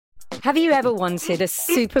Have you ever wanted a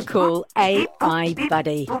super cool AI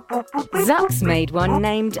buddy? Zuck's made one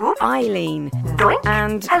named Eileen.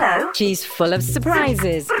 And she's full of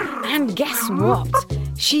surprises. And guess what?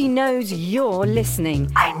 She knows you're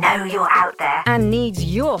listening. I know you're out there. And needs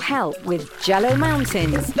your help with Jello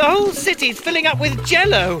Mountains. The whole city's filling up with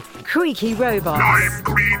Jello. Creaky robots. Lime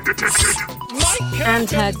green detected. And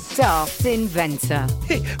her daft inventor.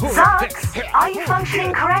 Zucks, are you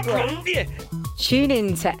functioning correctly? Tune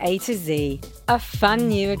in to A to Z, a fun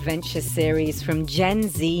new adventure series from Gen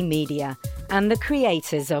Z Media and the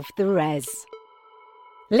creators of The Res.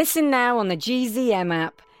 Listen now on the GZM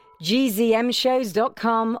app,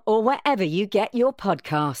 gzmshows.com, or wherever you get your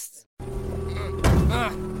podcasts.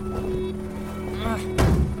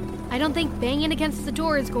 I don't think banging against the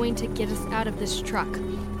door is going to get us out of this truck.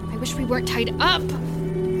 I wish we weren't tied up.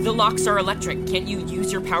 The locks are electric. Can't you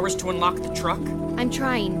use your powers to unlock the truck? I'm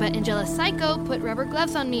trying, but Angela Psycho put rubber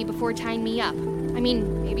gloves on me before tying me up. I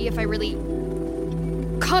mean, maybe if I really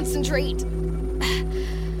concentrate.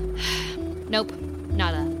 Nope,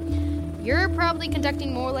 nada. You're probably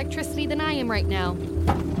conducting more electricity than I am right now.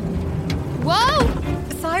 Whoa!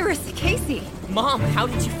 Cyrus, Casey. Mom, how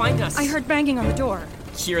did you find us? I heard banging on the door.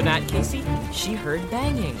 Hear that, Casey? She heard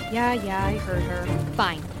banging. Yeah, I heard her.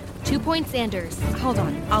 Fine. 2 points, Anders. Hold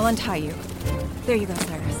on, I'll untie you. There you go,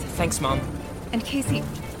 Cyrus. Thanks, Mom. And Casey,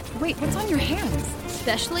 wait, what's on your hands?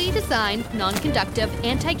 Specially designed, non-conductive,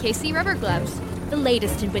 anti-Casey rubber gloves. The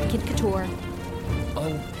latest in Wicked Couture.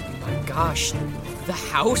 Oh my gosh. The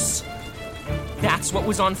house? That's what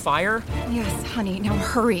was on fire? Yes, honey, now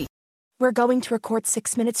hurry. We're going to record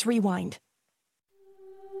 6 Minutes Rewind.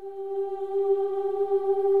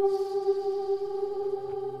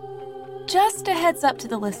 Just a heads up to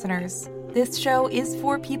the listeners. This show is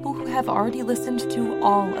for people who have already listened to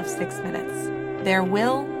all of 6 Minutes. There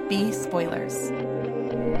will be spoilers.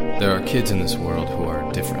 There are kids in this world who are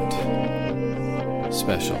different.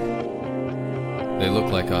 Special. They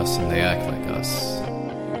look like us and they act like us.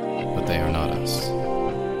 But they are not us.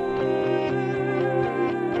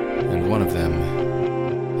 And one of them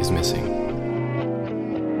is missing.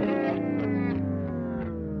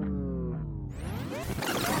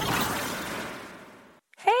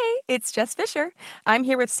 It's Jess Fisher. I'm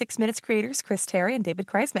here with 6 Minutes creators Chris Terry and David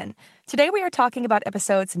Kreisman. Today we are talking about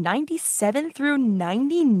episodes 97 through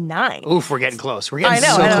 99. Oof, we're getting close. We're getting I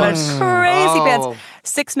know, close. Crazy pants.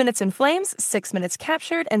 6 Minutes in Flames, 6 Minutes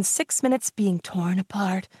Captured, and 6 Minutes Being Torn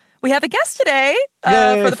Apart. We have a guest today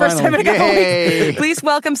for the first time in a couple weeks. Please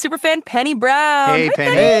welcome superfan Penny Brown. Hey,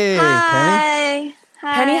 Penny. Penny. Hi.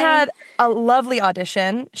 Penny had a lovely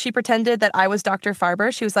audition. She pretended that I was Dr.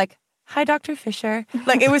 Farber. She was like, "Hi, Dr. Fisher."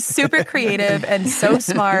 Like, it was super creative and so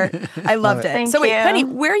smart. I loved it. Thank so wait, you. Penny,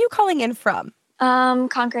 where are you calling in from?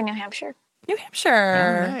 Concord, New Hampshire. New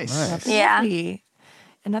Hampshire. Oh, nice. Absolutely. Yeah.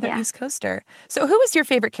 Another Yeah. East Coaster. So who was your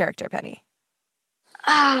favorite character, Penny?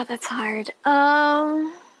 That's hard.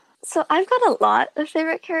 So I've got a lot of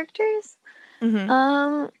favorite characters.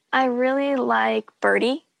 Mm-hmm. I really like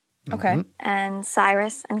Birdie. Okay. And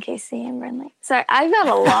Cyrus and Casey and Brinley. Sorry, I've got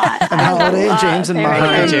a lot. And Holiday and James and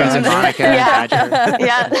Monica. James and Monica. Yeah. Badger.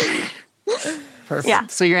 Yeah. Perfect. Yeah.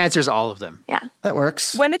 So your answer is all of them. Yeah. That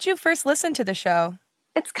works. When did you first listen to the show?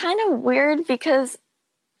 It's kind of weird because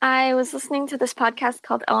I was listening to this podcast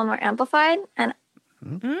called Eleanor Amplified, and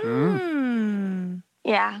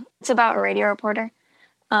yeah, it's about a radio reporter.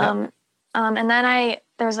 And then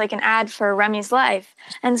there was like an ad for Remy's Life,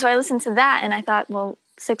 and so I listened to that, and I thought, well,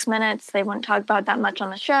 6 Minutes, they wouldn't talk about that much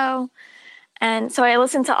on the show, and so I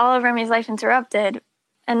listened to all of Remy's Life Interrupted,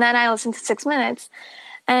 and then I listened to 6 Minutes,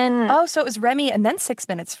 and so it was Remy and then 6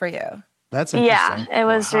 Minutes for you. That's interesting. yeah, it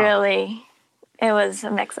was it was a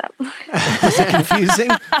mix-up. Was it confusing?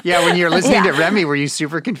 Yeah, when you're listening to Remy, were you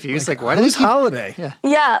super confused? Like what is Holiday? Yeah.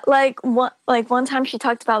 Yeah, one time she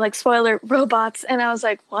talked about like spoiler robots, and I was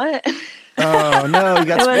like, what? Oh no, you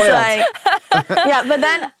got It spoiled. was like, yeah, but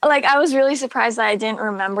then like I was really surprised that I didn't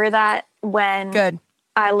remember that when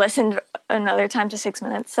I listened another time to 6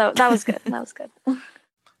 Minutes. So that was good. That was good.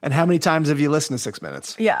 And how many times have you listened to 6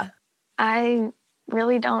 Minutes? Yeah. I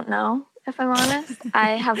really don't know, if I'm honest.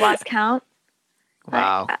 I have lost count.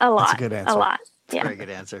 Wow. A lot. That's a good answer. A lot. Yeah. Very good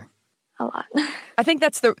answer. A lot. I think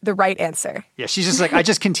that's the right answer. Yeah, she's just like, I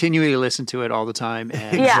just continually listen to it all the time,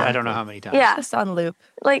 and Yeah. I don't know how many times. Yeah. Just on loop.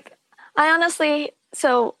 Like, I honestly,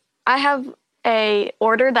 so I have a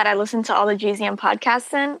order that I listen to all the GZM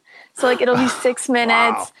podcasts in. So like it'll be 6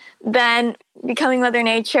 Minutes, then Becoming Mother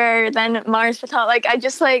Nature, then Mars Patel. Like I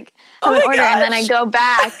just like have an order, and then I go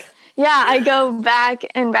back. Yeah, I go back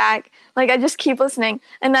and back. Like I just keep listening,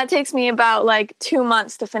 and that takes me about like 2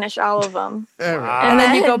 months to finish all of them. And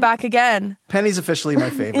then you go back again. Penny's officially my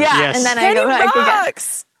favorite. Yeah, and then I go back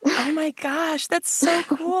rocks. Oh my gosh, that's so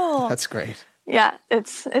cool. That's great. Yeah,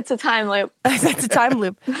 it's a time loop. It's a time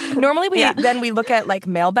loop. Normally we look at like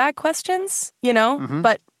mailbag questions, you know,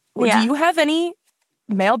 but do you have any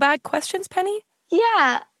mailbag questions, Penny?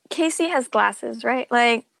 Yeah, Casey has glasses, right?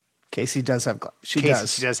 Like Casey does have glasses. She Casey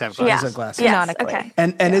does. does have She does have glasses. Yes. Okay.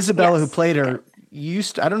 And Isabella, who played her,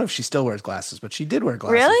 I don't know if she still wears glasses, but she did wear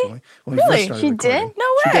glasses. Really? When we first started She recording. did? No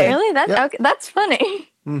way. did. Really? Okay, that's funny.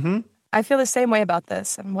 Mm-hmm. I feel the same way about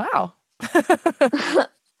this. And wow.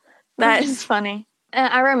 That is funny.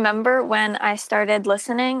 And I remember when I started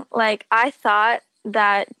listening, like I thought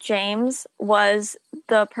that James was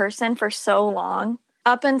the person for so long.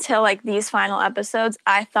 Up until like these final episodes,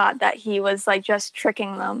 I thought that he was like just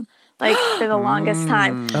tricking them like for the longest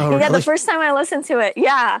time. Oh, Yeah, really? the first time I listened to it,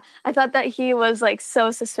 I thought that he was like so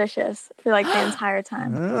suspicious for like the entire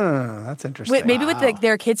time. Oh, that's interesting. Maybe with like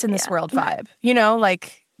their kids in this world vibe, you know,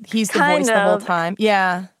 like he's the voice the whole time.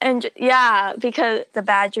 Yeah. And because the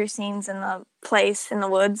badger scenes in the place in the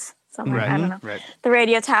woods somewhere, I don't know. Right. The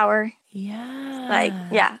radio tower. Yeah. Like,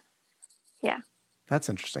 yeah. That's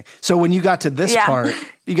interesting. So when you got to this Yeah. part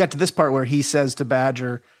where he says to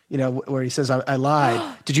Badger, you know, where he says, I lied.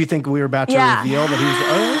 Did you think we were about to reveal that he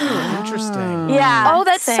was, interesting. Yeah. Oh,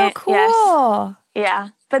 that's so cool. Yes. Yeah.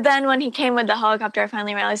 But then when he came with the helicopter, I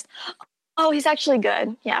finally realized, oh, he's actually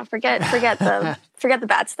good. Yeah. Forget the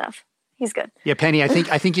bad stuff. He's good. Yeah, Penny, I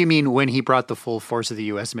think you mean when he brought the full force of the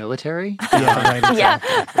U.S. military? Yeah, right. Exactly. Yeah.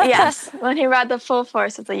 Yes. When he brought the full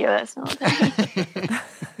force of the U.S. military.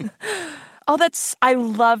 Oh, I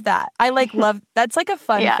love that. That's like a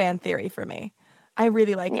fun fan theory for me. I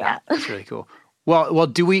really like that. That's really cool. Well,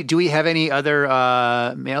 do we have any other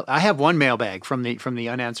mail? I have one mailbag from the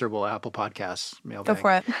unanswerable Apple Podcasts mailbag. Go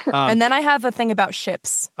for it. And then I have a thing about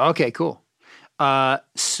ships. Okay, cool.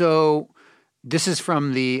 So this is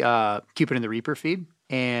from the Cupid and the Reaper feed,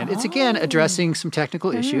 and it's again addressing some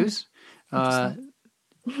technical issues.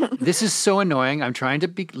 This is so annoying. I'm trying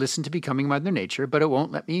to listen to Becoming Mother Nature, but it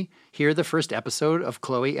won't let me hear the first episode of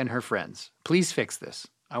Chloe and her friends. Please fix this.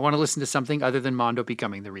 I want to listen to something other than Mondo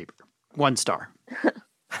becoming the Reaper. 1 star.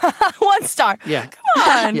 1 star. Yeah.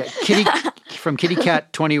 Come on. Yeah. From Kitty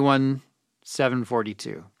Cat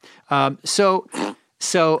 21742. So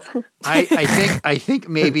I think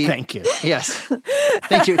maybe. Thank you. Yes.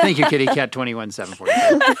 Thank you, Kitty Cat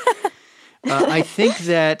 21742. I think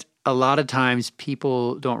that a lot of times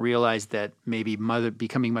people don't realize that maybe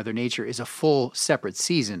Becoming Mother Nature is a full separate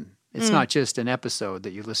season. It's not just an episode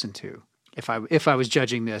that you listen to. If I was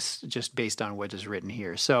judging this just based on what is written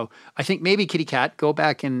here. So I think maybe Kitty Cat, go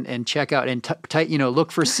back and check out and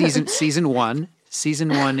look for season 1. Season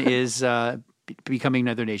 1 is Becoming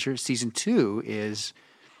Mother Nature. Season 2 is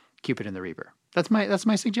Cupid and the Reaper. That's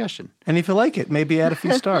my suggestion. And if you like it, maybe add a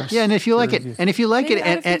few stars. Yeah, and if you like it, Maybe add a few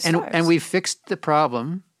and we've fixed the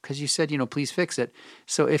problem, because you said, please fix it.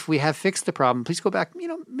 So if we have fixed the problem, please go back,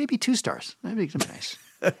 maybe 2 stars. That'd be nice.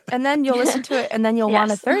 And then you'll listen to it, and then you'll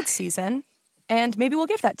want a 3rd season, and maybe we'll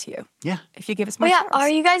give that to you. Yeah. If you give us more Well, stars. are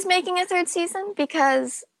you guys making a 3rd season?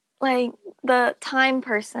 Because like the time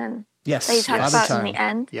person Yes. that you talked Father about Time. in the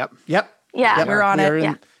end. Yep. Yeah. We're on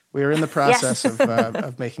it. We are in the process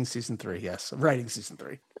of making season 3. Yes, of writing season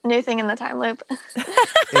 3. New thing in the time loop.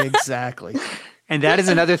 Exactly. And that is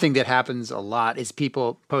another thing that happens a lot is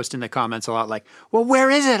people post in the comments a lot like, well,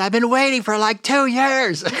 where is it? I've been waiting for like 2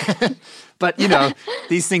 years. But,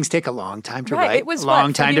 these things take a long time to write. It was a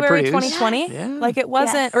long time to February produce. 2020? Yeah. Like it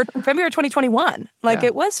wasn't, or February 2021. Like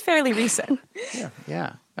it was fairly recent.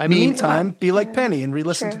 Yeah. In the meantime, be like Penny and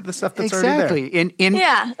re-listen to the stuff that's already there. In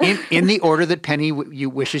the order that Penny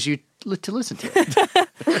wishes you to listen to it.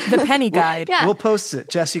 The Penny Guide. Yeah. We'll post it.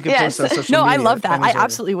 Jess, you can post it on social No, media. I love that. Penny's I order.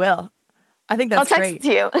 absolutely will. I think that's I'll text great. it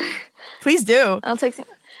to you. Please do. I'll text you.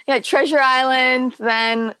 Yeah, Treasure Island,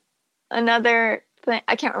 then another thing.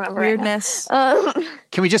 I can't remember. Weirdness. Right now.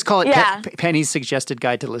 Can we just call it Yeah. Penny's suggested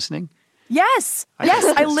guide to listening? Yes.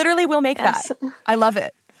 I literally will make that. I love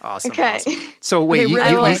it. Awesome. Okay. Awesome. So wait,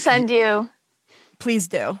 I will send you. Please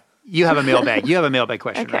do. You have a mailbag. You have a mailbag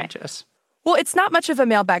question, Okay. right, Jess? Well, it's not much of a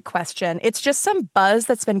mailbag question. It's just some buzz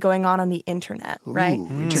that's been going on the internet, right?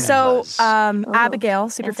 So Abigail,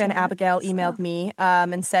 superfan Abigail, emailed me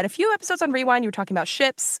and said, a few episodes on Rewind, you were talking about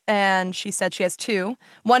ships, and she said she has two.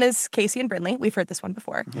 One is Casey and Brynlee. We've heard this one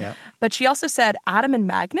before. Yeah. But she also said Adam and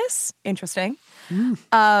Magnus. Interesting.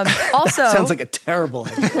 Also, sounds like a terrible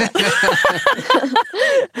idea.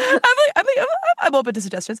 I'm open to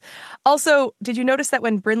suggestions. Also, did you notice that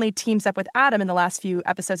when Brynlee teams up with Adam in the last few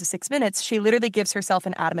episodes of 6 Minutes, she literally gives herself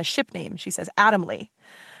and Adam a ship name. She says Adamly.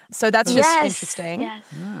 So that's just interesting. Yes.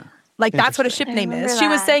 Yeah. Like that's what a ship name is. She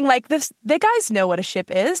was saying like this. The guys know what a ship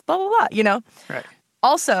is. Blah blah blah. You know. Right.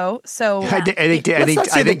 Also, so I think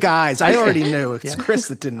the guys. I already knew. It's Chris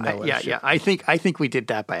that didn't know. Yeah. I think we did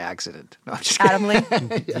that by accident. No, I'm just kidding.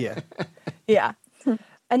 Adamly. Yeah.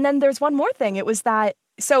 And then there's one more thing. It was that.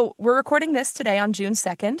 So we're recording this today on June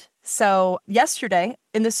 2nd. So yesterday,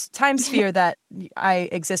 in this time sphere that I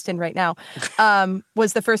exist in right now,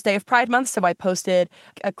 was the first day of Pride Month. So I posted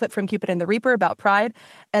a clip from Cupid and the Reaper about Pride.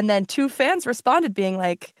 And then 2 fans responded being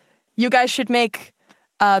like, you guys should make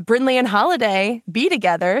Brynlee and Holiday be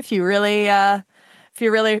together if you're really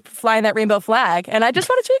flying that rainbow flag. And I just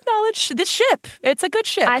wanted to acknowledge this ship. It's a good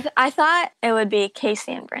ship. I thought it would be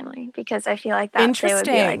Casey and Brynlee because I feel like that they would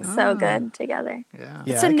be like so good together. Yeah.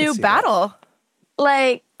 It's a new battle.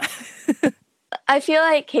 Like, I feel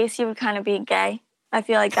like Casey would kind of be gay. I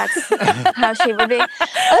feel like that's how she would be.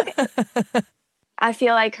 Okay. I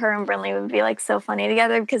feel like her and Brynlee would be like so funny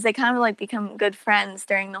together because they kind of like become good friends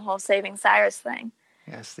during the whole Saving Cyrus thing.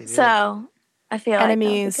 Yes, they do. So I feel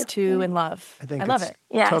enemies like to in love. I love it.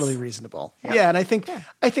 Yes. Totally reasonable. Yeah, and I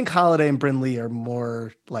think Holiday and Brynlee are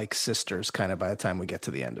more like sisters kind of by the time we get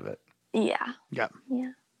to the end of it. Yeah. Yep.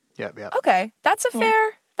 Yeah. Yep. Okay, that's a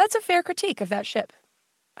fair critique of that ship.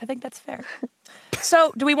 I think that's fair.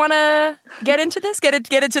 So, do we want to get into this? Get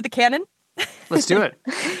into the canon? Let's do it.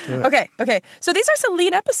 Okay. So these are some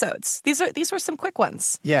lean episodes. These were some quick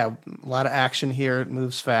ones. Yeah, a lot of action here. It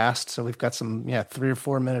moves fast. So we've got some 3 or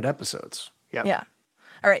 4 minute episodes. Yep. Yeah.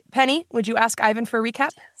 All right, Penny, would you ask Ivan for a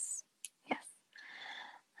recap? Yes.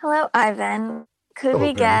 Hello, Ivan. Could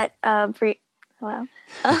we get a brief? Hello.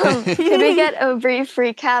 Could we get a brief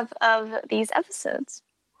recap of these episodes?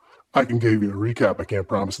 I can give you a recap. I can't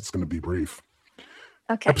promise it's going to be brief.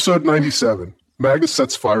 Okay. Episode 97. Magnus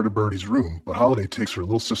sets fire to Birdie's room, but Holiday takes her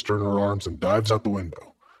little sister in her arms and dives out the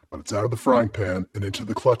window. But it's out of the frying pan and into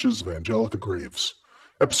the clutches of Angelica Graves.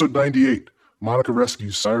 Episode 98. Monica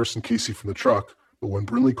rescues Cyrus and Casey from the truck, but when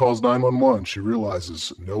Brynlee calls 911, she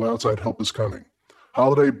realizes no outside help is coming.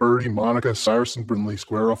 Holiday, Birdie, Monica, Cyrus, and Brynlee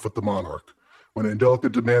square off with the Monarch. When Angelica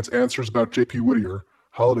demands answers about J.P. Whittier,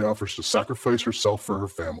 Holiday offers to sacrifice herself for her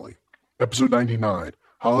family. Episode 99.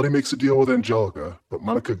 Holiday makes a deal with Angelica, but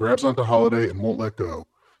Monica grabs onto Holiday and won't let go.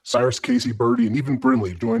 Cyrus, Casey, Birdie, and even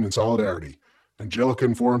Brynlee join in solidarity. Angelica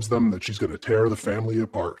informs them that she's going to tear the family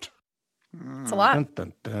apart. It's a lot. Dun,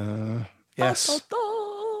 dun, dun. Yes.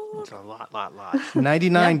 It's a lot.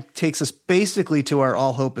 99 takes us basically to our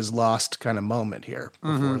all hope is lost kind of moment here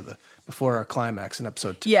before our climax in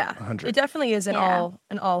episode 100. It definitely is an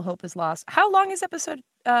all hope is lost. How long is episode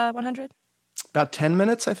 100? About 10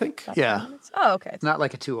 minutes, I think. Yeah. Oh, okay. Not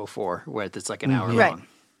like a 204 where it's like an hour right. long.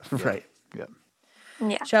 Right. Yep.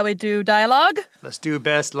 Yeah. Shall we do dialogue? Let's do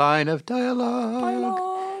best line of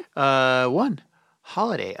dialogue. 1.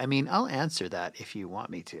 Holiday. I mean, I'll answer that if you want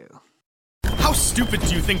me to. How stupid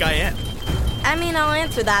do you think I am? I mean, I'll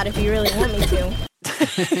answer that if you really want me to.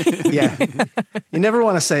 Yeah. You never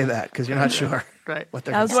want to say that because you're not sure. Right. What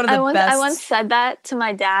they're that was one of the best. I once said that to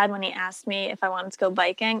my dad when he asked me if I wanted to go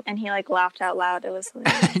biking, and he like laughed out loud. It was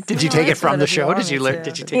hilarious. Did you take it from the show? Did you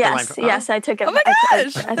take the line from? Yes, I took it. Oh my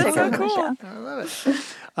gosh, I took it from cool. the show. I love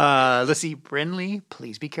it. Let's see, Brynlee,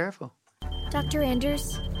 please be careful. Dr.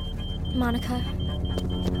 Anders, Monica,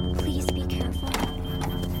 please be careful.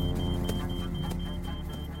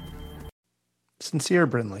 Sincere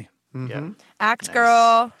Brynlee. Mm-hmm. Yep. Act Nice.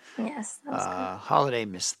 girl. Yes. That was good. Holiday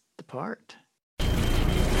missed the part.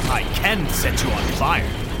 I can set you on fire.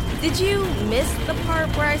 Did you miss the part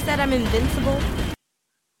where I said I'm invincible?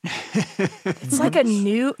 It's like a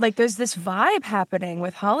new, there's this vibe happening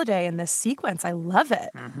with Holiday in this sequence. I love it.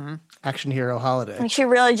 Mm-hmm. Action hero Holiday. Like she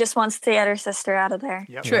really just wants to get her sister out of there.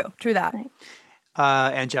 Yep. True that.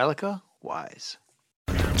 Angelica, wise.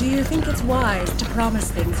 Do you think it's wise to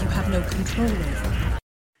promise things you have no control over?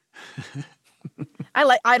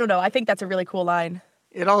 I don't know. I think that's a really cool line.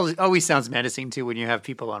 It always sounds menacing, too, when you have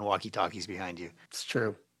people on walkie-talkies behind you. It's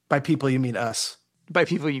true. By people, you mean us. By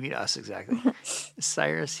people, you mean us, exactly.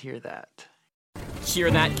 Cyrus, hear that.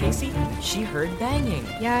 Hear that, Casey? She heard banging.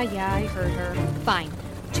 Yeah, I heard her. Fine.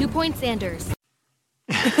 2 points Anders.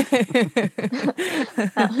 That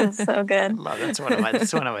was so good. Love it. That's one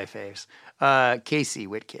of my faves. Casey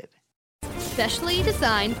Whitkid. Specially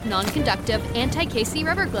designed, non-conductive, anti-Casey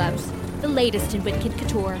rubber gloves. The latest in Whitkid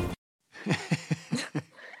Couture.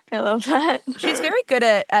 I love that. She's very good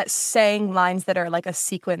at saying lines that are like a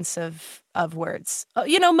sequence of words.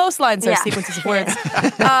 Most lines are sequences of words.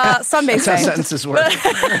 Some may That's how say. sentences work.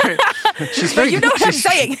 She's very You know what I'm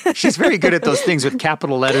saying. She's very good at those things with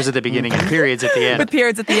capital letters at the beginning and periods at the end. With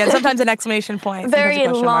periods at the end. Sometimes an exclamation point. sometimes a Very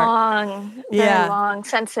question mark. long. Very long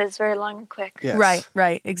sentences. Very long and quick. Yes.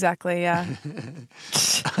 Right. Exactly. Yeah.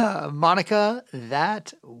 Monica,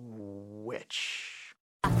 that witch.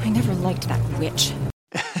 I never liked that witch.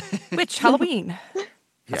 Which Halloween?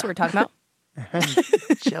 That's what we're talking about.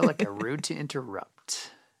 Angelica, rude to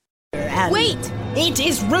interrupt. Wait! It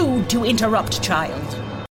is rude to interrupt,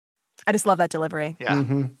 child. I just love that delivery. Yeah.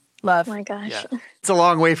 Mm-hmm. Love. Oh my gosh. Yeah. It's a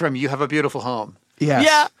long way from you have a beautiful home. Yes.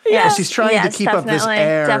 Yeah. Well, she's trying to keep up this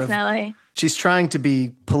air. Definitely. She's trying to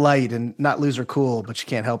be polite and not lose her cool, but she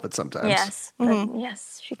can't help it sometimes. Yes.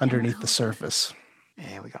 Yes. She can. Underneath the surface.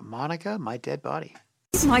 And we got Monica, my dead body.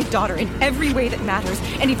 She's my daughter in every way that matters,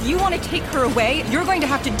 and if you want to take her away, you're going to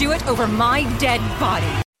have to do it over my dead body.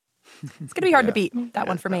 It's going to be hard to beat, that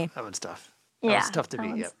one for me. That one's tough. Yeah. That one's tough to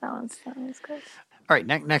beat. Yep. That one's good. All right,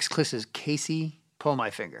 next clip is Casey, pull my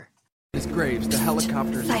finger. Miss Graves, the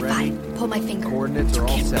helicopter's ready. Pull my finger. Coordinates are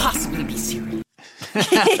all set. Possibly be serious. It's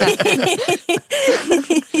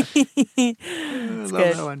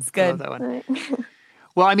good. That one. It's good. Love that one.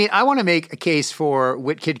 Well, I mean, I want to make a case for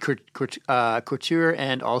Whitkid Couture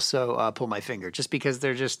and also Pull My Finger, just because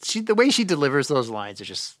they're just the way she delivers those lines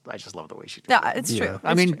is I just love the way she delivers. Yeah, it's true.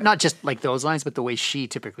 I mean, not just like those lines, but the way she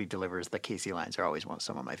typically delivers the Casey lines are always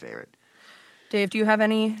some of my favorite. Dave, do you have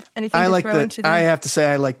anything I to like throw into I have to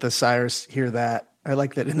say, I like the Cyrus hear that. I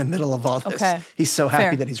like that in the middle of all this. Okay. He's so happy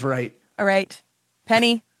Fair. that he's right. All right.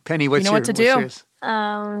 Penny, what's you know what to do. yours?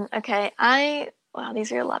 Okay. Wow,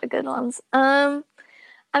 these are a lot of good ones.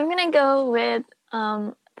 I'm gonna go with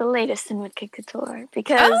the latest in Whitkid Couture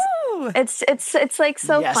because it's like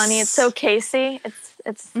so funny. It's so Casey.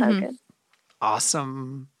 It's so good.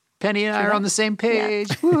 Awesome. Penny and I are on the same page.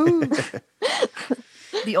 Woo.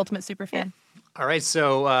 The ultimate super fan. All right,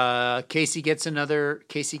 so Casey gets another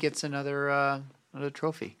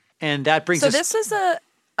trophy, and that brings us. So this is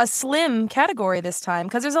a slim category this time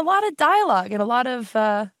because there's a lot of dialogue and a lot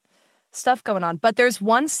of stuff going on. But there's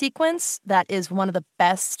one sequence that is one of the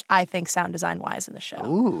best, I think, sound design wise in the show.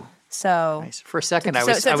 Ooh. So nice. For a second, I go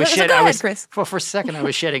was ahead, Chris. For a second, I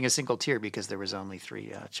was shedding a single tear because there was only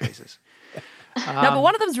 3 choices. No, but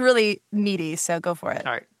one of them's really meaty, so go for it.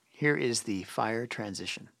 All right, here is the fire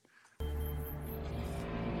transition.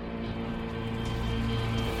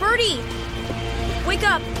 Birdie! Wake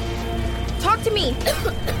up! Talk to me!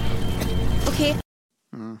 Okay.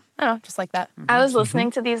 I don't know, just like that. I was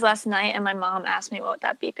listening to these last night, and my mom asked me what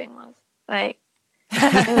that beeping was. Like,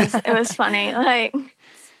 it was funny. Like,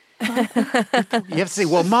 You have to say,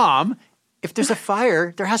 well, Mom, if there's a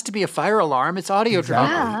fire, there has to be a fire alarm. It's audio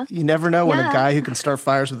drama. You never know when a guy who can start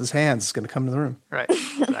fires with his hands is going to come to the room. Right.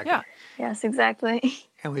 Exactly. Yeah. Yes, exactly.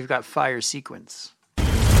 And we've got fire sequence.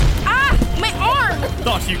 Ah! My arm!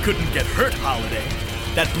 Thought you couldn't get hurt, Holiday.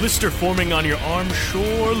 That blister forming on your arm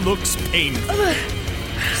sure looks painful.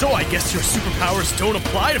 So I guess your superpowers don't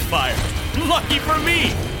apply to fire. Lucky for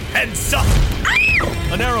me! Heads up!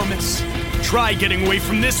 A narrow miss. Try getting away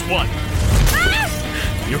from this one.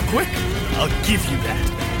 You're quick. I'll give you that.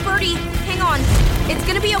 Birdie, hang on. It's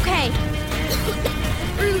gonna be okay.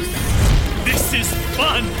 This is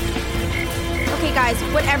fun! Okay, guys,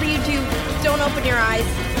 whatever you do, don't open your eyes.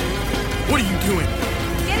 What are you doing?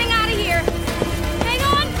 Getting out of here. Hang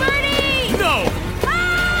on, Birdie! No!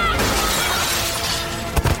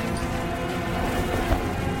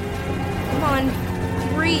 Come on,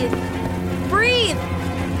 breathe. Breathe!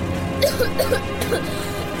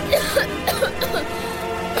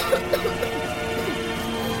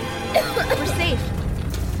 We're safe.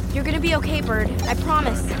 You're gonna be okay, Bird. I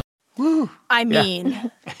promise. Woo. I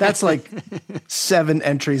mean, That's like 7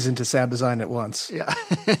 entries into sound design at once. Yeah.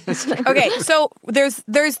 okay, so there's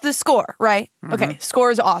the score, right? Okay, score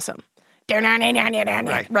is awesome.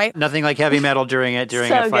 Right? Nothing like heavy metal during a so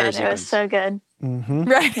fire good. sequence. It was so good.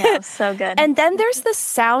 Right? Yeah, it was so good. And then there's the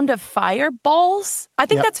sound of fireballs. I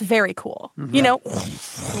think that's very cool. You know,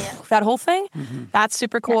 that whole thing. That's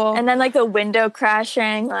super cool. And then like the window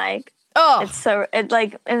crashing, like it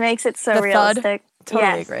makes it so The thud. realistic.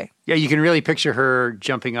 Totally agree. Yeah, you can really picture her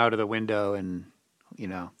jumping out of the window and, you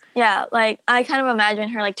know. Yeah, like I kind of imagine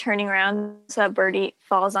her like turning around so that Birdie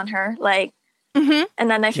falls on her. Like and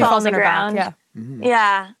then they She fall on falls the on her back, ground. yeah.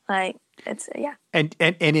 Yeah, like it's And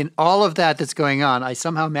in all of that's going on, I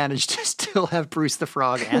somehow managed to still have Bruce the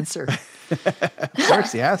Frog answer. Of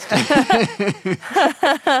course, he has to.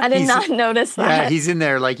 I did not notice that. Yeah, he's in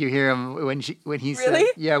there. Like you hear him when he says,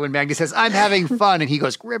 when Magda says, "I'm having fun," and he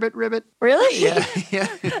goes, "Ribbit, ribbit." Really? Yeah.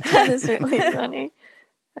 That is really funny.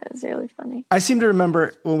 That is really funny. I seem to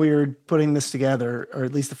remember when we were putting this together, or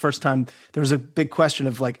at least the first time, there was a big question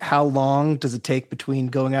of like, how long does it take between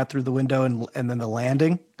going out through the window and then the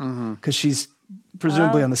landing? Because she's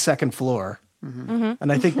presumably on the second floor.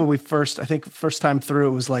 And I think when first time through,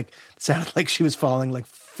 it was like, it sounded like she was falling like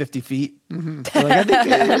 50 feet. So like,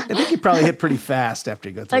 I think you probably hit pretty fast after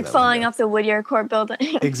you go through Like that falling window. off the Whittier Court building.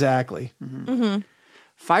 Exactly.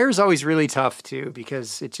 Fire's always really tough too,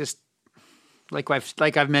 because it just like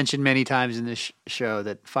I've mentioned many times in this show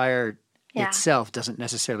that fire itself doesn't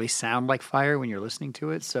necessarily sound like fire when you're listening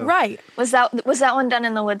to it. So Right. Was that one done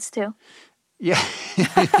in the woods too? Yeah,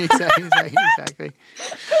 exactly.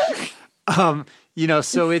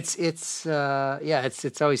 So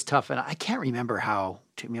it's always tough, and I can't remember how.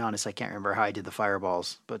 To be honest, I can't remember how I did the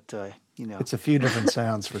fireballs, but it's a few different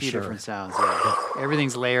sounds for a few sure. different sounds. Yeah,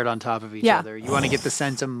 everything's layered on top of each other. You want to get the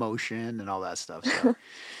sense of motion and all that stuff. So.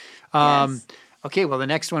 Okay, well, the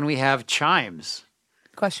next one we have chimes.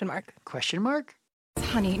 Question mark.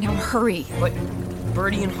 Honey, now hurry. What?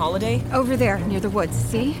 Birdie and Holiday? Over there, near the woods,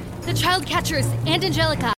 see? The child catchers and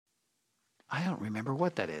Angelica. I don't remember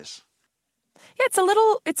what that is. Yeah,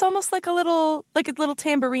 it's almost like a little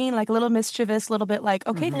tambourine, like a little mischievous, a little bit like,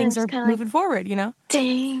 okay, things are moving forward,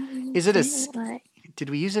 Ding. Is it did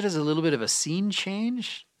we use it as a little bit of a scene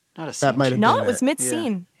change? Not a scene That might have change. No, it was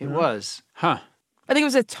mid-scene. Yeah, it was. Huh. I think it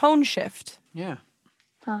was a tone shift. Yeah.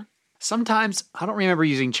 Huh. Sometimes, I don't remember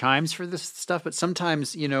using chimes for this stuff, but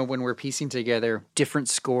sometimes, when we're piecing together different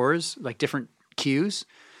scores, like different cues,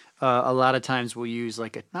 a lot of times we'll use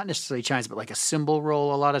not necessarily chimes, but like a cymbal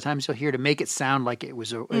roll. A lot of times you'll hear to make it sound like it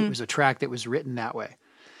was a track that was written that way.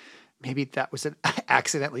 Maybe that was I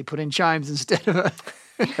accidentally put in chimes instead of a...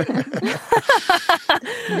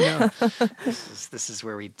 This is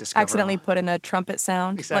where we discover... Accidentally put in a trumpet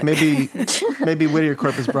sound. Exactly. Maybe Whittier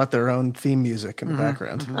Corp has brought their own theme music in the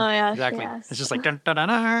background. Oh yeah, exactly. yes. It's just like dun dun dun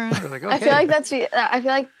dun. We're like, okay. I feel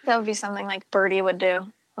like that would be something like Birdie would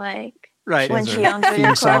do. Like when she owns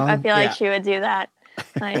Whittier Corp, I feel like she would do that.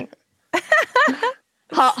 Like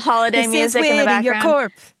holiday music in the background.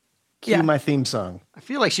 Corp. Cue my theme song. I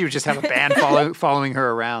feel like she would just have a band following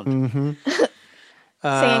her around. Singing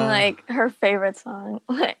like her favorite song.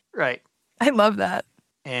 Right. I love that.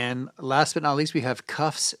 And last but not least, we have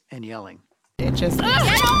cuffs and yelling. It just... Stop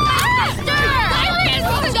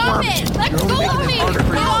it! Let go of me!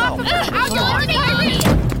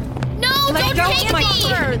 No, Let don't go take of my me!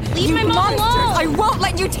 bird. Leave You my mom monster. alone! I won't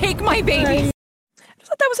let you take my baby. I just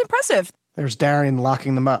thought that was impressive. There's Darian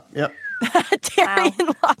locking them up. Yep. Darian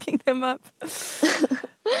locking them up.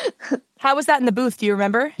 How was that in the booth? Do you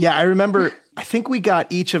remember? Yeah, I remember. I think we got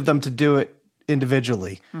each of them to do it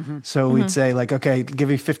individually. So we'd say like, okay, give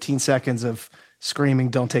me 15 seconds of screaming,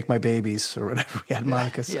 "Don't take my babies," or whatever we had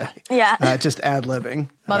Monica say. Yeah. Just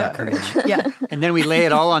ad-libbing. Mother courage. Yeah. And then we lay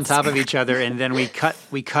it all on top of each other, and then we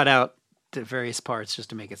cut out the various parts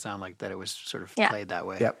just to make it sound like that it was sort of played that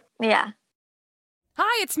way. Yep. Yeah.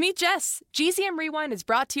 Hi, it's me, Jess. GZM Rewind is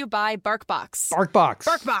brought to you by BarkBox.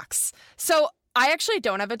 BarkBox. So I actually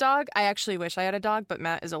don't have a dog. I actually wish I had a dog, but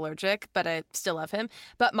Matt is allergic, but I still love him.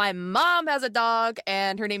 But my mom has a dog,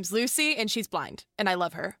 and her name's Lucy, and she's blind, and I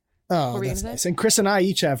love her. Oh, that's nice. And Chris and I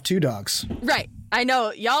each have 2 dogs. Right. I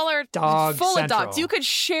know. Y'all are Dog full Central. of dogs. You could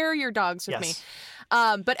share your dogs with me.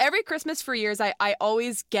 But every Christmas for years, I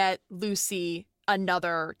always get Lucy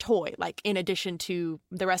another toy, like in addition to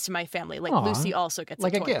the rest of my family. Like Lucy also gets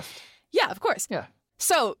like a toy. a gift. Yeah, of course. Yeah.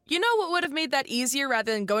 So, you know what would have made that easier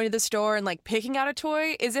rather than going to the store and like picking out a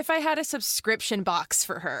toy is if I had a subscription box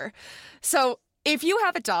for her. So if you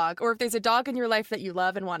have a dog or if there's a dog in your life that you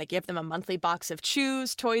love and want to give them a monthly box of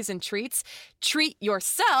chews, toys, and treats, treat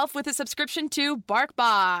yourself with a subscription to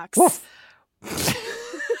BarkBox.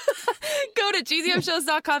 Go to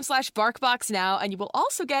gzmshows.com/BarkBox now, and you will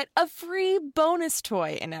also get a free bonus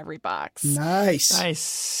toy in every box.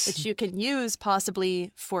 Nice. Which you can use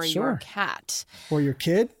possibly for your cat. Or your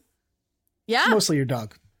kid? Yeah. Mostly your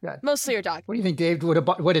dog. Mostly your dog. What do you think, Dave?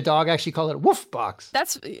 Would a dog actually call it a woof box?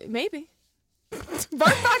 That's maybe.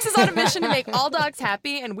 BarkBox is on a mission to make all dogs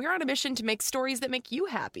happy, and we're on a mission to make stories that make you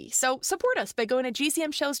happy. So support us by going to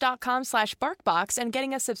gzmshows.com/BarkBox and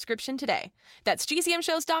getting a subscription today. That's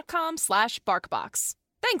gzmshows.com/BarkBox.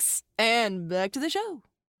 Thanks, and back to the show.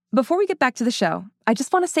 Before we get back to the show, I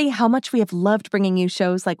just want to say how much we have loved bringing you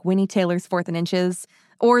shows like Winnie Taylor's 4th and Inches,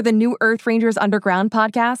 or the new Earth Rangers Underground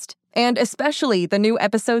podcast, and especially the new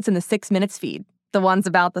episodes in the 6 Minutes feed, the ones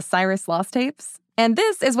about the Cyrus Lost tapes. And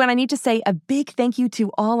this is when I need to say a big thank you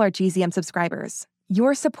to all our GZM subscribers.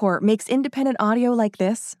 Your support makes independent audio like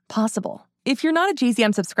this possible. If you're not a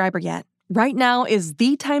GZM subscriber yet, right now is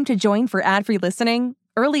the time to join for ad-free listening,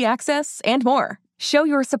 early access, and more. Show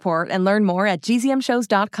your support and learn more at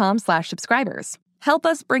gzmshows.com/subscribers. Help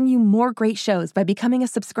us bring you more great shows by becoming a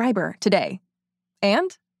subscriber today.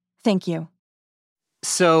 And thank you.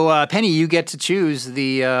 So, Penny, you get to choose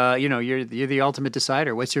the, you're the ultimate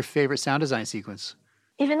decider. What's your favorite sound design sequence?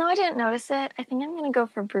 Even though I didn't notice it, I think I'm going to go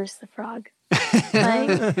for Bruce the Frog. Even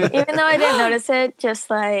though I didn't notice it,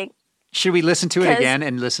 just like... Should we listen to it again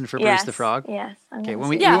and listen for Bruce the Frog? Yes. Okay, when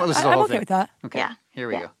we won't listen to the whole thing. I'm okay with that. Okay, yeah. Here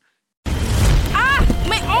we go.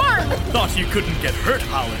 My arm! Thought you couldn't get hurt,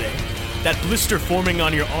 Holiday. That blister forming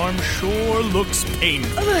on your arm sure looks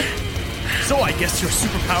painful. So I guess your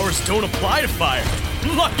superpowers don't apply to fire.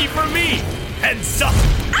 Lucky for me! Heads up!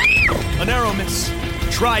 An arrow miss.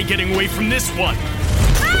 Try getting away from this one.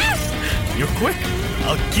 You're quick.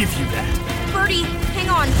 I'll give you that. Birdie, hang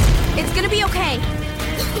on. It's gonna be okay.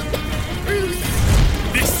 Bruce.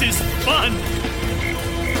 This is fun!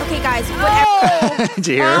 Okay, guys, whatever. Did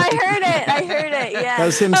you hear? I heard it, yeah. That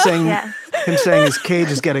was him saying his cage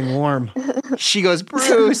is getting warm. She goes,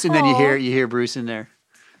 Bruce, and then you hear Bruce in there.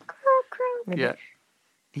 Yeah.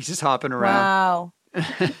 He's just hopping around. Wow.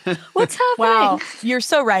 What's happening? Wow. You're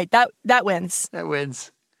so right. That wins. That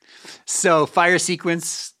wins. So, fire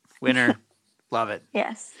sequence, winner. Love it.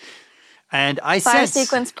 Yes. And I Fire sense...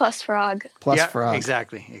 sequence plus frog. Plus frog.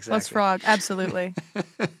 Exactly. Plus frog, absolutely.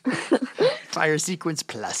 Fire sequence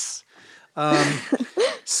plus.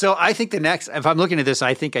 So I think the next, if I'm looking at this,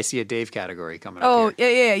 I think I see a Dave category coming up here.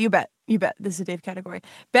 Yeah, you bet. This is a Dave category.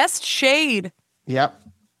 Best shade. Yep.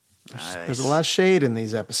 There's a lot of shade in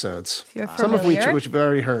these episodes. Some of which we've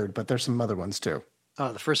already heard, but there's some other ones too.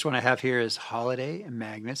 Oh, the first one I have here is Holiday and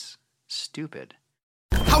Magnus. Stupid.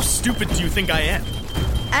 How stupid do you think I am?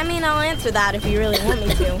 I mean, I'll answer that if you really want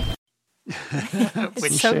me to.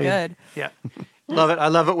 It's so good. Yeah. Love it. I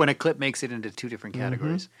love it when a clip makes it into two different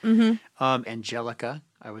categories. Mm-hmm. Angelica,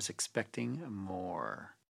 I was expecting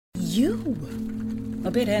more. You?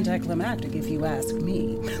 A bit anticlimactic if you ask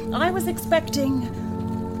me. I was expecting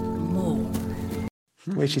more.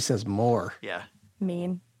 The way she says more. Yeah.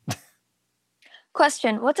 Mean.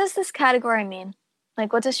 Question, what does this category mean?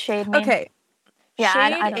 Like, what does shade mean? Okay. Yeah,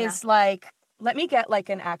 shade I don't is know. like, let me get like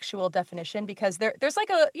an actual definition because there's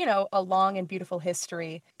like a long and beautiful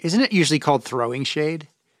history. Isn't it usually called throwing shade?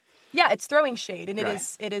 Yeah, it's throwing shade, and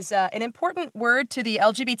it is an important word to the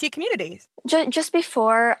LGBT community. Just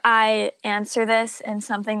before I answer this in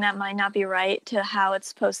something that might not be right to how it's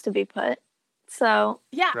supposed to be put. So,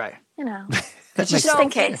 yeah. Right. You know, just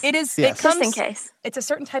in case. It is. Yes. It comes, just in case. It's a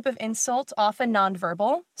certain type of insult, often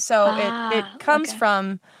nonverbal. So it comes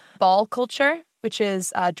from ball culture, which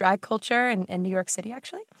is drag culture in New York City,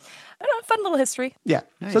 actually. I don't know, fun little history. Yeah.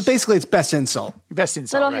 Nice. So basically, it's best insult. Best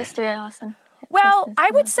insult. Little right. history, Allison. Well, I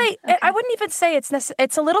would say, I wouldn't even say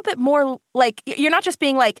it's a little bit more like, you're not just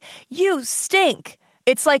being like, you stink.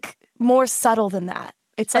 It's like more subtle than that.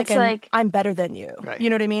 It's like I'm better than you. Right. You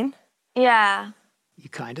know what I mean? Yeah. You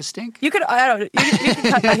kind of stink. You could, I don't know, you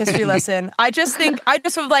can cut my history lesson. I just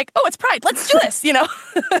was like, oh, it's Pride. Let's do this, you know?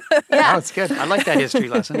 Yeah. Oh, it's good. I like that history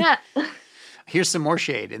lesson. Yeah. Here's some more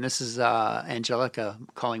shade, and this is Angelica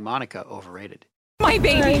calling Monica overrated. My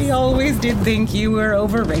baby. I always did think you were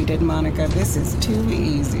overrated, Monica. This is too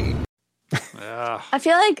easy. I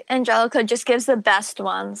feel like Angelica just gives the best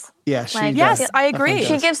ones. Yeah, she Like, does. Yes, I agree.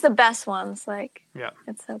 She gives the best ones. Like, Yeah.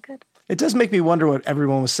 it's so good. It does make me wonder what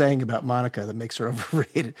everyone was saying about Monica that makes her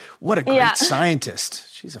overrated. What a great Yeah. scientist.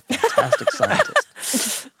 She's a fantastic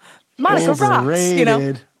scientist. Monica rocks, you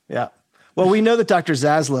know? Yeah. Well, we know that Dr.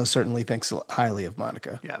 Zaslow certainly thinks highly of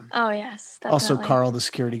Monica. Yeah. Oh, yes. Definitely. Also, Carl, the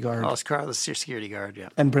security guard. Oh, it's Carl, the security guard, yeah.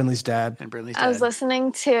 And Brinley's dad. And Brinley's I was dad.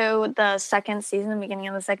 listening to the second season, beginning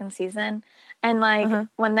of the second season, and like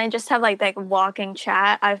when they just have like walking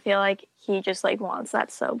chat, I feel like he just like wants that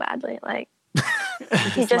so badly. Like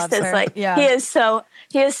he just loves is her. like Yeah. he is so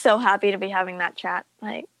happy to be having that chat.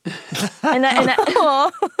 Like like,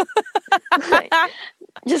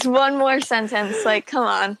 just one more sentence. Like come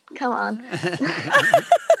on.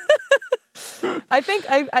 I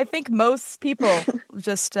think most people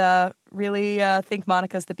just really think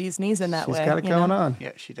Monica's the bee's knees in that way. She's got it you going know? on.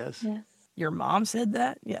 Yeah, she does. Yeah. Your mom said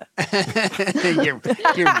that? Yeah. your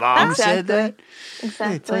mom said that?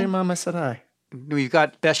 Hey, tell your mom I said hi. We've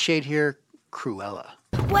got best shade here, Cruella.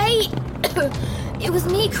 Wait! It was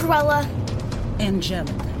me, Cruella.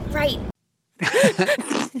 Angelica. Right.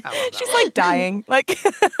 She's like dying. Like,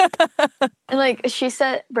 and like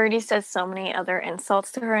Birdie says so many other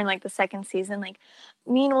insults to her in like the second season, like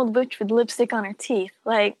mean old bitch with lipstick on her teeth.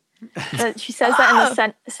 Like she says that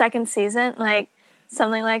in the second season, like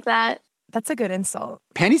something like that. That's a good insult.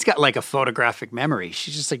 Penny's got like a photographic memory.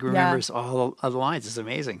 She just like remembers all of the lines. It's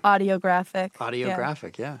amazing. Audiographic.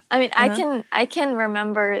 Audiographic, yeah. I mean, I can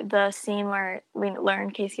remember the scene where we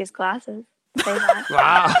learn Casey has glasses. Say that.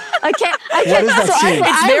 Wow. I can't. What is that scene?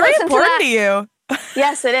 It's very listened important to you.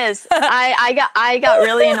 Yes, it is. I got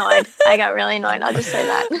really annoyed. I'll just say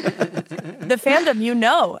that. The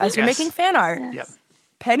fandom, as you're making fan art. Yep.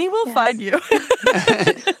 Penny will find you.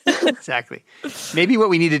 Exactly. Maybe what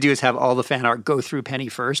we need to do is have all the fan art go through Penny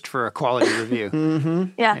first for a quality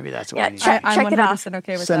review. Yeah. Maybe that's what we need. Check I'm it off. 100%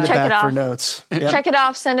 okay with Send that. it Check back it for off. notes. Yep. Check it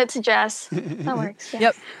off. Send it to Jess. That works.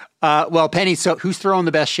 Yeah. Yep. Well, Penny, so who's throwing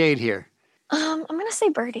the best shade here? I'm gonna say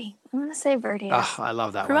Birdie. Oh, I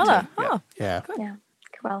love that Cruella. one. Too. Yeah. Yeah.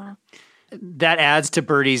 Cruella. That adds to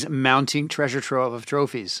Birdie's mounting treasure trove of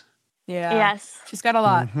trophies. Yeah. Yes. She's got a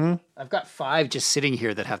lot. I've got 5 just sitting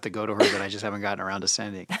here that have to go to her that I just haven't gotten around to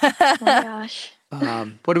sending. Oh my gosh.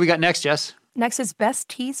 What do we got next, Jess? Next is best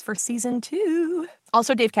tease for season 2.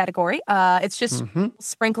 Also Dave category. It's just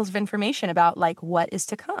sprinkles of information about like what is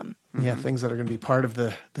to come. Yeah, things that are going to be part of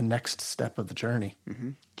the next step of the journey.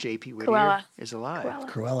 J.P. Whittier Cruella. is alive.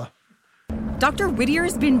 Cruella. Dr.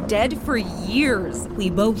 Whittier's been dead for years. We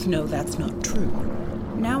both know that's not true.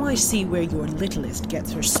 Now I see where your littlest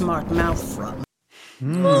gets her smart mouth from.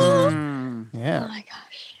 Yeah. Oh my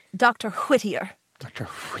gosh. Dr. Whittier. Dr.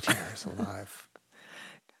 Whittier is alive.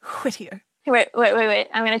 Whittier. Wait.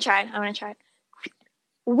 I'm gonna try it.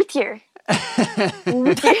 Whittier.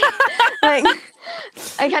 Whittier. Like,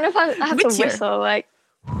 I kind of have to Whittier. whistle. Like,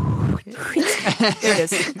 There it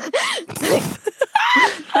is.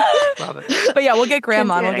 Love it. But yeah, we'll get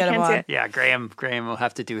Graham on. Can't We'll do get it, him I can't on. do Yeah, Graham will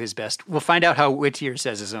have to do his best. We'll find out how Whittier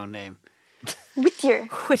says his own name. Whittier.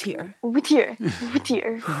 Whittier. Whittier.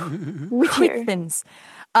 Whittier. Whittier. Whitthins.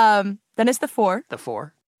 Then it's the 4. The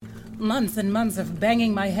 4. Months and months of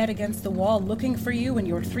banging my head against the wall looking for you and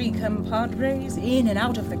your 3 compadres, in and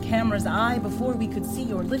out of the camera's eye before we could see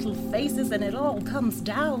your little faces, and it all comes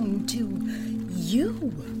down to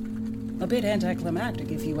you. A bit anticlimactic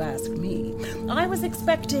if you ask me. I was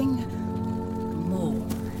expecting more.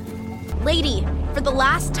 Lady, for the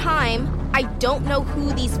last time, I don't know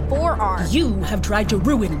who these 4 are. You have tried to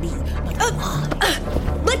ruin me.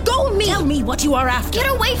 Let go of me! Tell me what you are after. Get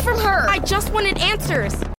away from her! I just wanted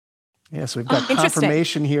answers. Yeah, so we've got Interesting.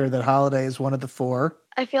 confirmation here that Holiday is one of the 4.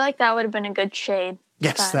 I feel like that would have been a good shade.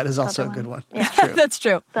 Yes, that is also a other good one. Yeah. That's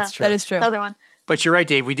true. That's That is true. The other one. But you're right,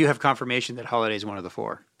 Dave. We do have confirmation that Holiday is one of the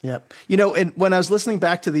 4. Yep. And when I was listening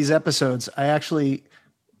back to these episodes, I actually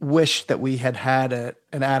wish that we had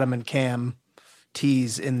an Adam and Cam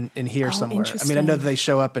tease in here somewhere. I mean, I know that they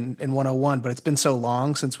show up in 101, but it's been so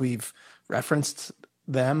long since we've referenced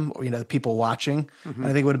them, or the people watching. And I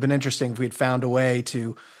think it would have been interesting if we'd found a way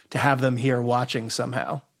to have them here watching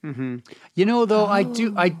somehow. Though I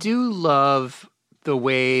do love the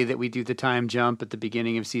way that we do the time jump at the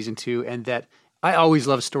beginning of season 2, and that I always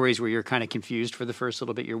love stories where you're kind of confused for the first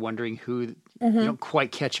little bit. You're wondering who you don't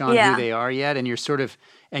quite catch on who they are yet, and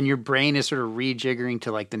and your brain is sort of rejiggering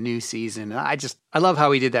to like the new season. I love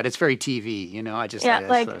how he did that. It's very TV, I just thought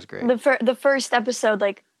that was great. The first episode,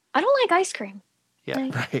 like, I don't like ice cream. Yeah,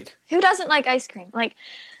 like, right. Who doesn't like ice cream? Like,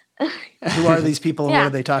 who are these people and what are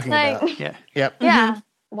they talking about? Yeah. Yep. Yeah.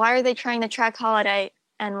 Why are they trying to track Holiday,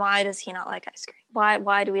 and why does he not like ice cream?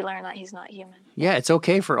 Why do we learn that he's not human? Yeah, it's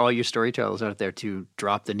okay for all your storytellers out there to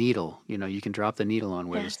drop the needle. You can drop the needle on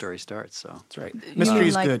where the story starts. So that's right. Mystery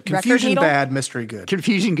is good. Confusion bad, mystery good.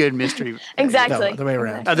 Confusion good, mystery. Exactly. No, the way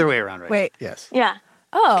around. Other way around, right? Wait. Yes. Yeah.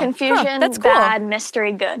 Oh. Confusion that's cool. bad,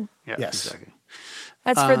 mystery good. Yeah, yes. Exactly.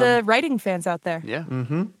 That's for the writing fans out there. Yeah.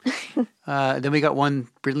 Then we got one,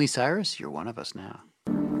 Brinley Cyrus. You're one of us now.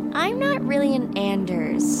 I'm not really an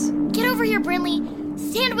Anders. Get over here, Brinley.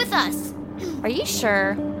 Stand with us. Are you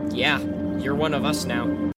sure? Yeah, you're one of us now.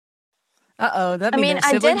 Uh-oh, that I means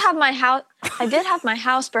mean, I did have my house. I did have my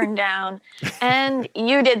house burned down, and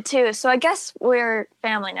you did too. So I guess we're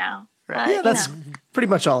family now. Right. Yeah, that's pretty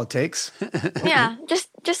much all it takes. Yeah, just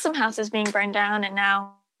some houses being burned down, and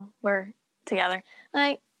now we're together.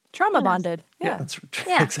 Like trauma bonded. Yeah, that's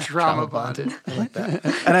yeah. exactly. Trauma bonded. I like that,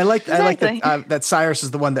 and I like that Cyrus is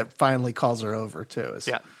the one that finally calls her over too.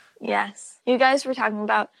 Yeah. Yes, you guys were talking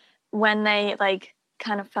about when they like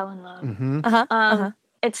kind of fell in love. Uh-huh.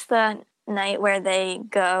 It's the night where they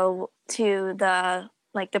go to the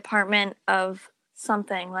like department of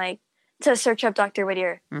something, like to search up Dr.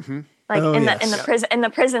 Whittier. Mm-hmm. Like in the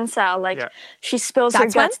prison cell, like she spills her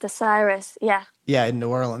guts to Cyrus. Yeah. Yeah, in New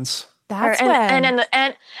Orleans.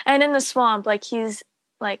 And in the swamp, like he's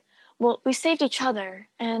like, well, we saved each other,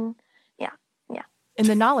 and yeah. In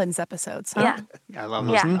the Nolans episodes, huh? Yeah. I love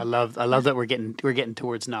those. I love that we're getting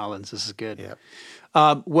towards Nolans. This is good.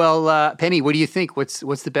 Yeah. Well, Penny, what do you think? What's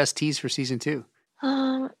the best tease for season 2?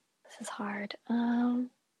 This is hard.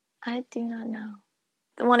 I do not know.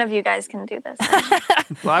 One of you guys can do this.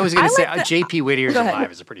 Well, I was going to say J.P. Whittier's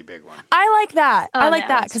alive is a pretty big one. I like that. Oh, I like yeah,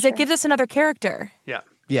 that that's because it gives us another character. Yeah.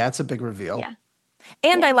 Yeah, it's a big reveal. Yeah.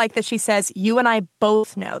 And I like that she says, you and I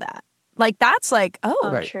both know that. Like, that's like,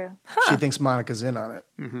 Right. True. She thinks Monica's in on it.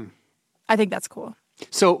 Mm-hmm. I think that's cool.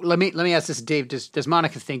 So let me ask this, Dave. Does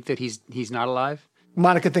Monica think that he's not alive?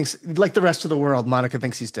 Monica thinks, like the rest of the world, Monica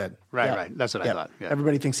thinks he's dead. Right. That's what I thought. Yeah.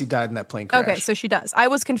 Everybody thinks he died in that plane crash. Okay, so she does. I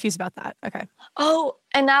was confused about that. Okay. Oh,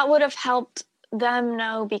 and that would have helped them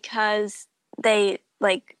know because they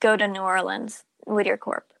like go to New Orleans. Whittier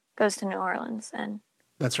Corp goes to New Orleans, and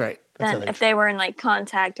that's right. Then if they were in like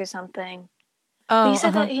contact or something, oh, he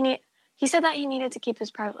said that he said that he needed to keep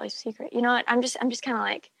his private life secret. You know what? I'm just kind of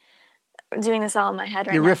like doing this all in my head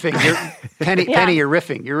right now. You're riffing. Penny, you're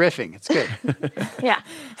riffing. You're riffing. It's good. Yeah.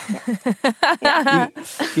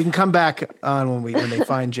 You can come back on when they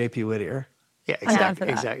find J.P. Whittier. Yeah,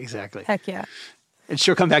 exactly. Heck yeah. And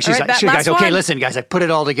she'll come back. She's like, guys, okay, listen, guys, I put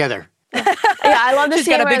it all together. Yeah, I love to She's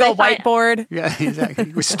see got a big old whiteboard. Yeah,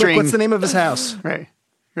 exactly. With string. What's the name of his house? Right.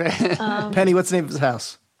 Penny, what's the name of his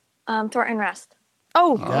house? Thornton Rest.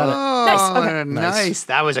 Oh, got it. Nice.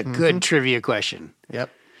 That was a good trivia question. Yep.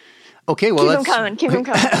 Okay, well, Keep him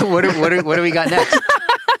coming. what do we got next?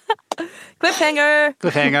 Cliffhanger.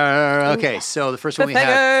 Okay, so the first one we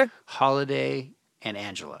have Holiday and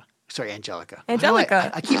Angela. Sorry, Angelica.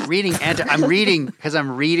 Angelica. I keep reading. I'm reading because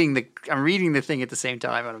I'm reading the thing at the same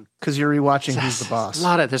time. Because you're rewatching Who's the Boss.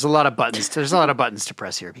 There's a lot of buttons. There's a lot of buttons to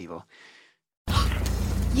press here, people.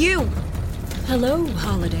 You. Hello,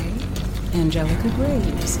 Holiday. Angelica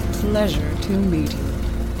Graves. Pleasure to meet you.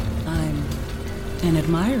 I'm an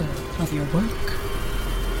admirer of your work.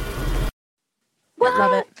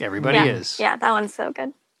 Love it. Everybody is. Yeah, that one's so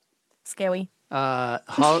good. Scary.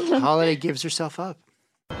 Holiday gives herself up.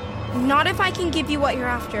 Not if I can give you what you're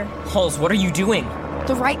after. Halls, what are you doing?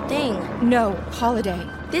 The right thing. No, Holiday.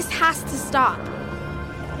 This has to stop.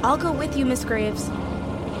 I'll go with you, Miss Graves.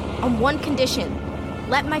 On one condition.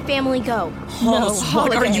 Let my family go. Halls, no,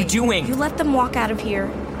 what Holiday. are you doing? You let them walk out of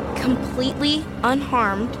here, completely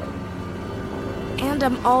unharmed, and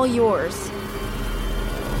I'm all yours.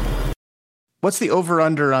 What's the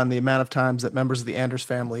over-under on the amount of times that members of the Anders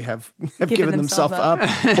family have given themselves up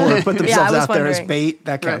or put themselves out there as bait?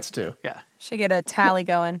 That counts too. Yeah. Should get a tally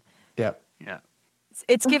going. Yep. Yeah.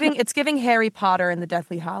 It's giving Harry Potter and the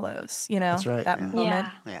Deathly Hallows, you know? That's right. That moment.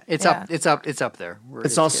 Yeah. It's up there.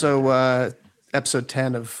 It's also episode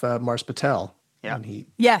 10 of Mars Patel. Yeah.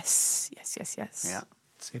 Yes. Yeah.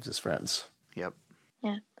 Saves his friends. Yep.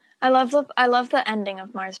 Yeah. I love the ending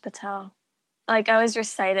of Mars Patel. Like, I always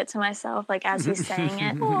recite it to myself, like, as he's saying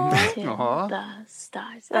it. To the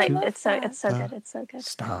stars. Like, it's so good. It's so good.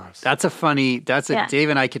 Stars. Dave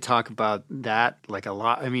and I could talk about that, like, a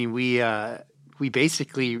lot. I mean, we sort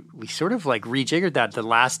of, like, rejiggered that the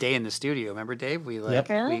last day in the studio. Remember, Dave? Really?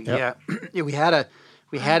 Yeah, we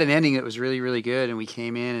had an ending that was really, really good, and we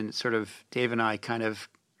came in and sort of, Dave and I kind of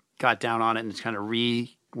got down on it and kind of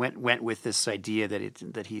went with this idea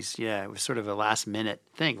that he's it was sort of a last minute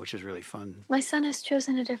thing, which was really fun. My son has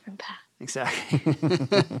chosen a different path. Exactly.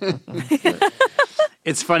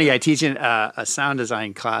 It's funny. I teach in a sound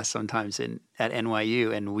design class sometimes at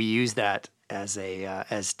NYU, and we use that as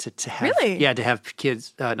to have to have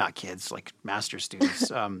kids, not kids, like master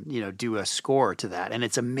students, do a score to that, and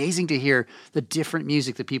it's amazing to hear the different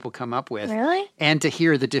music that people come up with, really, and to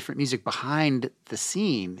hear the different music behind the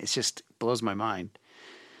scene. It just blows my mind.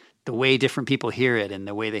 The way different people hear it and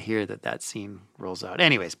the way they hear that scene rolls out.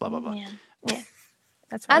 Anyways, blah, blah, blah. Yeah.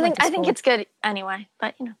 I think it's good anyway,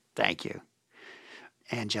 but Thank you.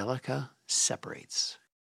 Angelica separates.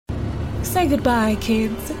 Say goodbye,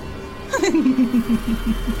 kids.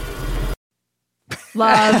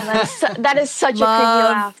 Love. That is such a creepy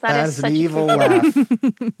laugh. That is an evil laugh.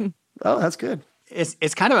 Oh, that's good.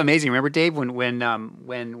 It's kind of amazing. Remember, Dave,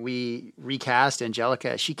 when we recast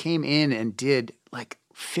Angelica, she came in and did like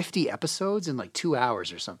 50 episodes in like 2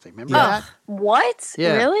 hours or something. Remember that? What?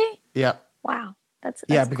 Yeah. Really? Yeah. Wow. That's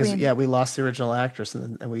because we lost the original actress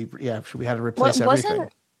and we had to replace everything.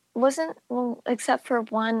 Wasn't except for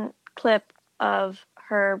one clip of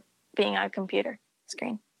her being on a computer.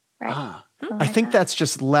 screen, right? I think that's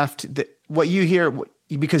just left. What you hear,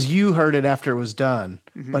 because you heard it after it was done.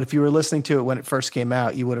 Mm-hmm. But if you were listening to it when it first came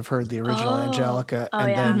out, you would have heard the original Angelica,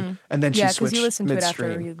 and then she switched you listened midstream.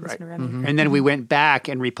 to it after you listened to Remy. Mm-hmm. And then we went back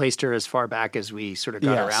and replaced her as far back as we sort of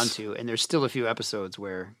got Yes. around to. And there's still a few episodes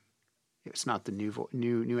where it's not the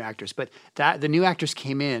new actors, but the new actors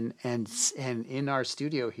came in and in our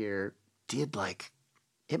studio here did like,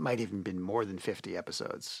 it might even been more than 50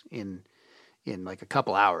 episodes in like a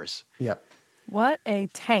couple hours. Yep. What a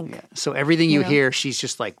tank! Yeah. So everything you hear, she's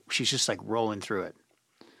just like rolling through it.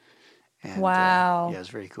 And, wow. Yeah, it's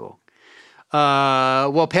very cool.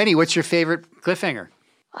 Well, Penny, what's your favorite cliffhanger?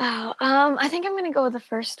 Wow. I think I'm gonna go with the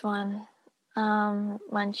first one.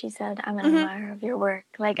 When she said, "I'm an admirer of your work."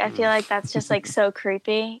 Like, I feel like that's just like so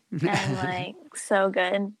creepy and like so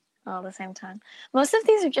good all at the same time. Most of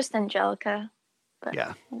these are just Angelica. But,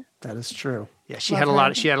 Yeah, that is true. Yeah, she had a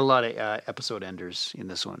lot of episode enders in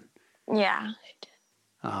this one. Yeah.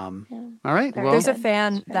 All right. Well, There's a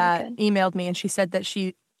fan that emailed me and she said that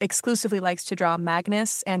she exclusively likes to draw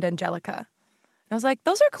Magnus and Angelica. I was like,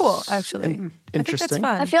 those are cool, actually. Interesting. I think that's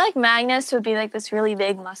fun. I feel like Magnus would be like this really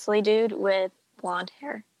big, muscly dude with blonde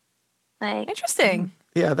hair. Like interesting.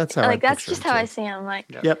 Yeah, that's how. Like that's just how I see him.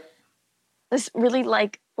 Like this really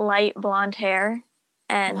like light blonde hair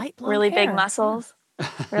and really big muscles.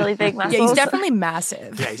 Really big muscles. Yeah, he's definitely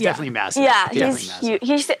massive. Yeah, he's definitely massive. Yeah, Definitely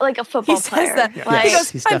he's like a football player. That. Like, He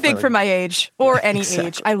goes, I'm big for my age or any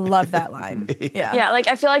age. I love that line. Yeah. Yeah, like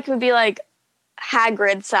I feel like it would be like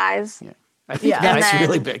Hagrid size. Yeah. I think that's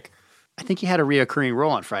really big. I think he had a reoccurring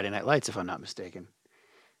role on Friday Night Lights, if I'm not mistaken.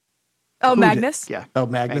 Oh, Magnus? Yeah. Oh,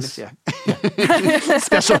 Magnus. Yeah.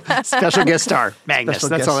 special guest star, Magnus. Special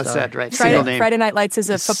That's guest all it star. said, right? Single name. Friday Night Lights is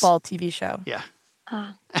a football TV show. Yeah.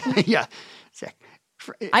 Yeah.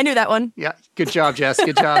 I knew that one. Yeah. Good job, Jess.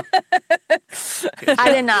 Good job.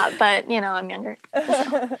 I did not, but I'm younger.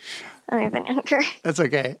 So I'm even younger. That's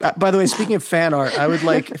okay. By the way, speaking of fan art, I would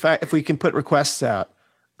like if we can put requests out.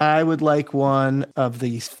 I would like one of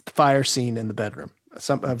the fire scene in the bedroom.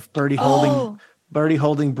 Some of Birdie holding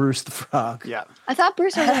Bruce the frog. Yeah. I thought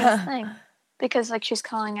Bruce was in this thing because like she's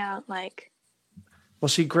calling out like. Well,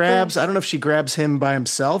 she grabs. I don't know if she grabs him by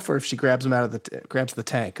himself or if she grabs him out of grabs the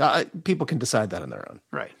tank. People can decide that on their own.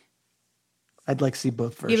 Right. I'd like to see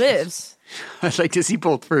both versions. He lives. I'd like to see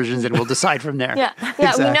both versions, and we'll decide from there. Yeah,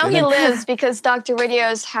 Exactly. We know he lives because Dr.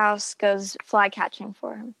 Radio's house goes fly catching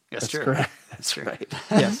for him. That's true. Correct. That's right.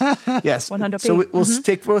 Yes. Yes. 100p. So we'll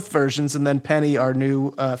take both versions, and then Penny, our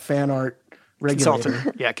new fan art regulator.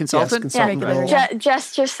 Consultant. Yeah, consultant. Yes, consultant. Yeah,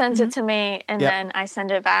 Jess just sends it to me, and then I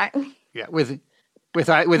send it back. Yeah, with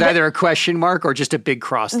either a question mark or just a big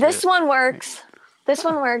cross. This one works. This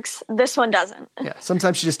one works. This one doesn't. Yeah.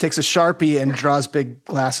 Sometimes she just takes a Sharpie and draws big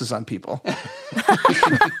glasses on people.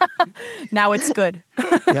 Now it's good.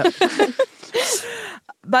 Yep.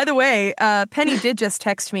 By the way, Penny did just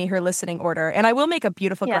text me her listening order, and I will make a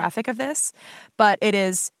beautiful graphic of this, but it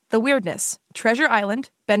is The Weirdness, Treasure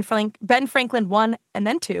Island, Ben Franklin 1 and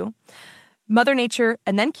then 2, Mother Nature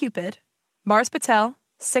and then Cupid, Mars Patel,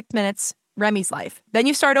 6 Minutes, Remy's Life. Then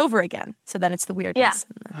you start over again. So then it's The Weirdness.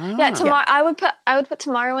 Yeah. Tomorrow I would put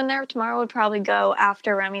Tomorrow in there. Tomorrow would probably go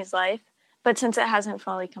after Remy's Life. But since it hasn't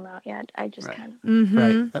fully come out yet, I just kind of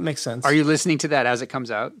Right. That makes sense. Are you listening to that as it comes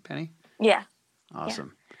out, Penny? Yeah.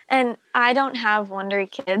 Awesome. Yeah. And I don't have Wondery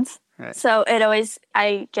kids. Right. So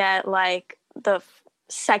I get like the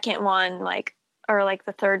second one or like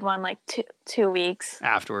the third one like 2 weeks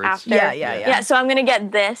Afterwards. after. Yeah. So I'm going to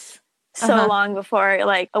get this so long before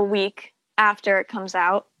like a week after it comes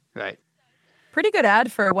out. Right. Pretty good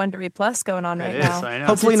ad for Wondery Plus going on right It now. is, I know.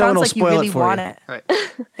 Hopefully it no one sounds will like you spoil really it for want you. it. Right.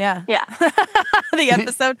 Yeah. Yeah. The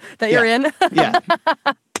episode that you're in. Yeah.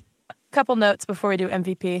 Couple notes before we do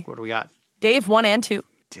MVP. What do we got? Dave 1 and 2.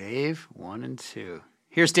 Dave 1 and 2.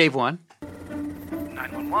 Here's Dave 1.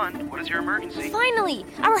 911, what is your emergency? Finally!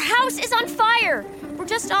 Our house is on fire! We're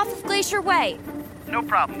just off of Glacier Way. No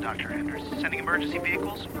problem, Dr. Anders. Sending emergency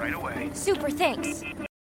vehicles right away. Super thanks.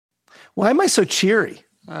 Why am I so cheery?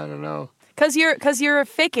 I don't know. Because you're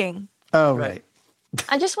faking. Oh, right.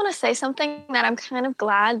 I just want to say something that I'm kind of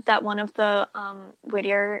glad that one of the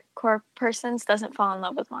Whittier Corp persons doesn't fall in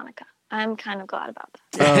love with Monica. I'm kind of glad about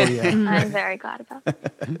that. Oh, yeah. I'm very glad about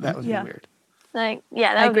that. That would be weird. Like,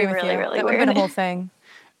 yeah, I that would agree be with really, you. really That would weird. have been a whole thing.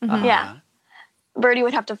 Yeah. Birdie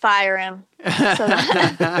would have to fire him. So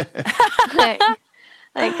that,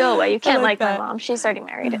 like, go away. You can't like my mom. She's already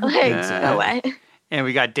married. Like, go away. And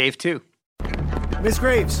we got Dave 2. Miss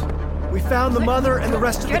Graves, we found the mother and the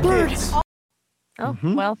rest of the kids. Oh,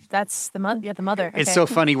 well, that's the mother. Yeah, the mother. It's Okay. so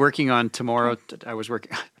funny working on Tomorrow. I was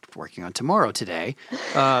working on tomorrow today.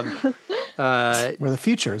 Where the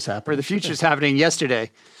future is happening. Where the future is happening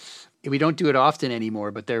yesterday. We don't do it often anymore,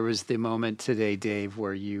 but there was the moment today, Dave,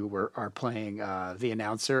 where you are playing the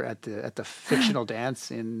announcer at the fictional dance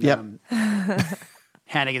in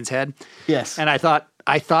Hannigan's Head. Yes. And I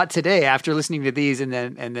thought today, after listening to these and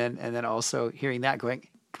then also hearing that, going,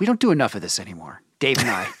 we don't do enough of this anymore. Dave and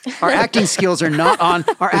I, our acting skills are not on.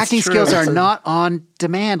 Our acting skills are not on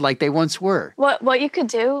demand like they once were. What you could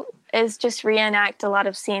do is just reenact a lot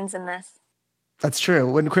of scenes in this. That's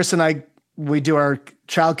true. When Chris and we do our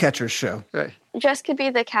child catchers show. Right. Jess could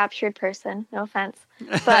be the captured person. No offense,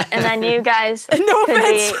 and then you guys could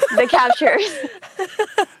be the captures.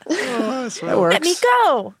 That works. Let me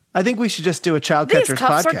go. I think we should just do a child These catchers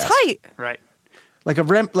cups podcast. are tight. Right. Like a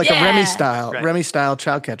Remy style, Remy style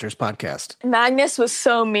child catchers podcast. Magnus was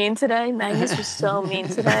so mean today. Like,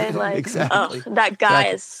 Exactly. That guy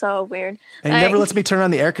is so weird. And he never lets me turn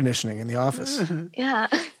on the air conditioning in the office. Yeah.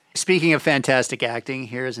 Speaking of fantastic acting,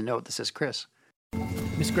 here is a note that says, Chris.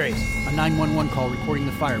 Miss Graves, a 911 call reporting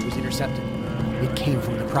the fire was intercepted. It came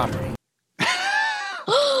from the property.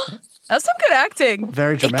 That's some good acting.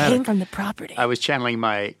 Very dramatic. It came from the property. I was channeling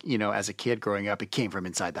my, as a kid growing up, it came from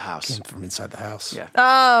inside the house. Came from inside the house. Yeah.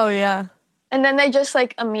 Oh, yeah. And then they just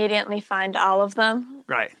immediately find all of them.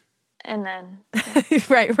 Right. And then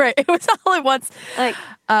right. It was all at once. Like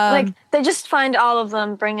they just find all of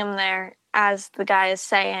them, bring them there as the guy is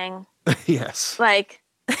saying. Yes.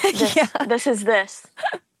 This is this.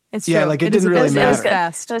 It's true. Like it didn't really matter. It was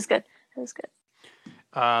good. It was good.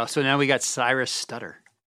 So now we got Cyrus Stutter.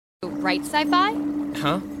 Right, Sci-Fi?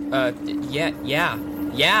 Huh?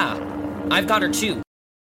 Yeah. I've got her too.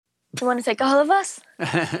 You want to take all of us?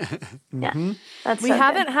 Mm-hmm. Yeah. We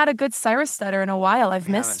haven't had a good Cyrus Stutter in a while. I've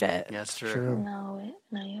missed it. Yeah, that's true. No, you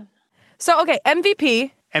haven't. So, okay,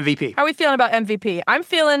 MVP. How are we feeling about MVP? I'm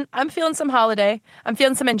feeling some Holiday. I'm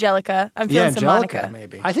feeling some Angelica. I'm feeling some Monica.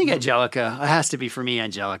 Maybe. I think Angelica. It has to be for me,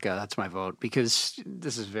 Angelica. That's my vote because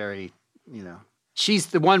this is very, she's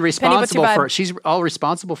the one responsible she's all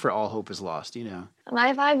responsible for All Hope Is Lost,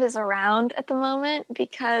 My vibe is around at the moment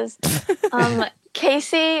because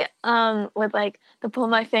Casey with the pull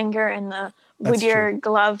my finger and the with your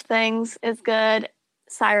glove things is good.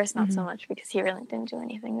 Cyrus not so much because he really didn't do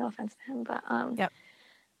anything. No offense to him, but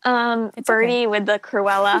Birdie with the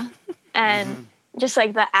Cruella and just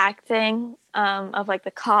the acting of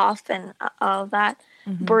the cough and all of that.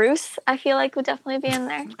 Bruce, I feel would definitely be in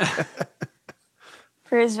there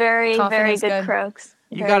for his very good croaks.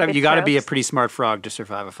 You gotta be a pretty smart frog to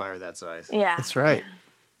survive a fire that size. Yeah, that's right.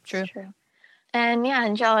 True. And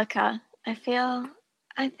Angelica. I think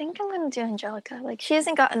I'm gonna do Angelica. She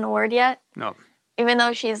hasn't got an award yet. No. Even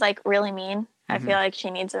though she's really mean, I feel like she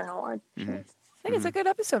needs an award. I think it's a good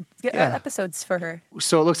episode. Episodes for her.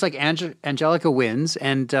 So it looks like Angelica wins,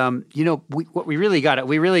 and we really got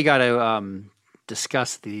to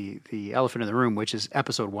discuss the elephant in the room, which is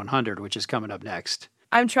episode 100, which is coming up next.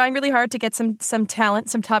 I'm trying really hard to get some talent,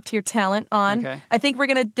 some top tier talent on. Okay. I think we're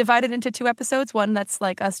gonna divide it into 2 episodes. One that's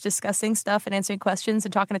us discussing stuff and answering questions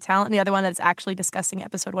and talking to talent, and the other one that's actually discussing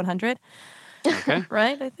episode 100. Okay.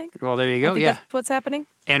 Right, I think. Well, there you go. That's what's happening.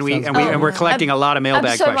 And we're collecting a lot of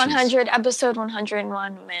mailbag questions. Episode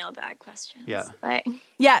 101 mailbag questions. Yeah. Right.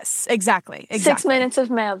 Yes, exactly. 6 minutes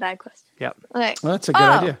of mailbag questions. Yep. Okay. Well, that's a good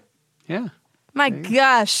idea. Yeah. My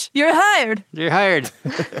gosh, you're hired. You're hired.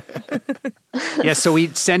 Yeah, so we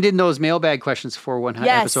send in those mailbag questions for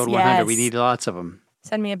episode 100. We need lots of them.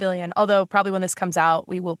 Send me a billion. Although probably when this comes out,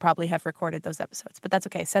 we will probably have recorded those episodes. But that's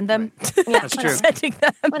okay. Send them. Right. Yeah, that's true. Sending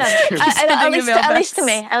them. At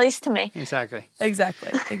least to me. Exactly.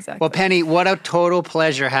 Exactly. Well, Penny, what a total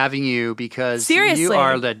pleasure having you because seriously,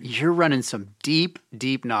 you're running some deep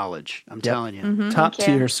knowledge. I'm telling you. Mm-hmm. Top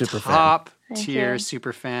tier super fan. Top tier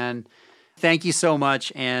super fan. Thank you so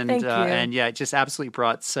much, and it just absolutely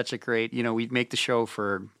brought such a great. We make the show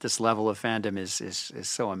for this level of fandom is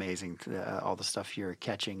so amazing. All the stuff you're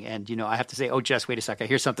catching, and I have to say, Jess, wait a sec, I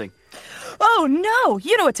hear something. Oh no,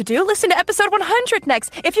 you know what to do. Listen to episode 100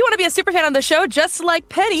 next. If you want to be a super fan on the show, just like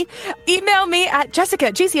Penny, email me at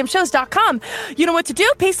jessica@gcmshows.com. You know what to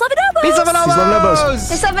do. Peace, love, and elbows. Peace, love, and elbows.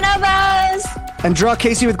 Peace, love, and elbows. And draw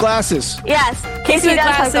Casey with glasses. Yes, Casey does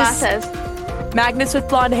have glasses. Magnus with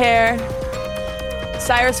blonde hair.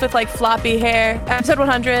 Cyrus with floppy hair. Episode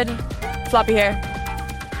 100, floppy hair.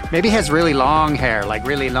 Maybe he has really long hair,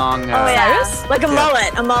 really long. Cyrus? Like a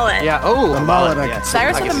mullet. Yeah. Oh, a mullet. Yeah.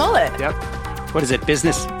 Cyrus with a mullet. Yep. What is it?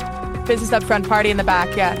 Business up front, party in the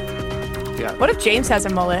back. Yeah. Yeah. What if James has a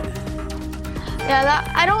mullet? Yeah.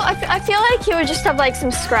 I feel like he would just have some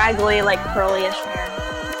scraggly, curly-ish hair.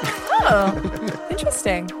 Oh,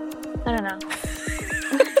 interesting. I don't know.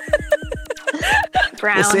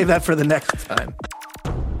 Brown. We'll save that for the next time.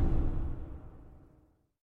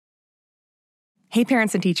 Hey,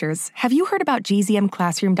 parents and teachers, have you heard about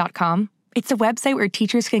gzmclassroom.com? It's a website where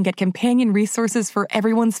teachers can get companion resources for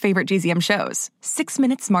everyone's favorite GZM shows. 6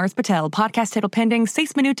 Minutes, Mars Patel, Podcast Title Pending,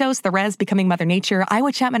 6 Minutos, The Res, Becoming Mother Nature,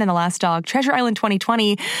 Iowa Chapman and the Last Dog, Treasure Island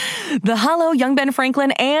 2020, The Hollow, Young Ben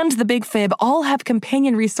Franklin, and The Big Fib all have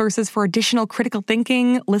companion resources for additional critical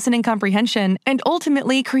thinking, listening comprehension, and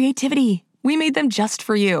ultimately creativity. We made them just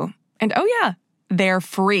for you. And oh yeah, they're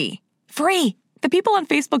free. Free! The people on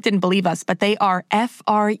Facebook didn't believe us, but they are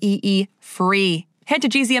Free free. Head to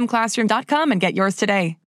gzmclassroom.com and get yours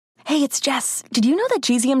today. Hey, it's Jess. Did you know that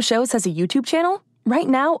GZM Shows has a YouTube channel? Right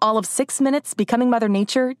now, all of 6 Minutes, Becoming Mother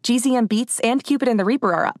Nature, GZM Beats, and Cupid and the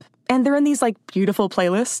Reaper are up. And they're in these, beautiful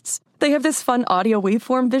playlists. They have this fun audio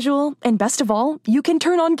waveform visual, and best of all, you can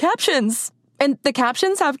turn on captions. And the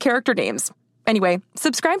captions have character names. Anyway,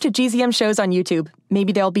 subscribe to GZM Shows on YouTube.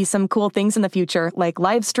 Maybe there'll be some cool things in the future, like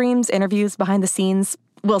live streams, interviews, behind the scenes.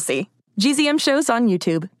 We'll see. GZM Shows on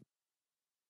YouTube.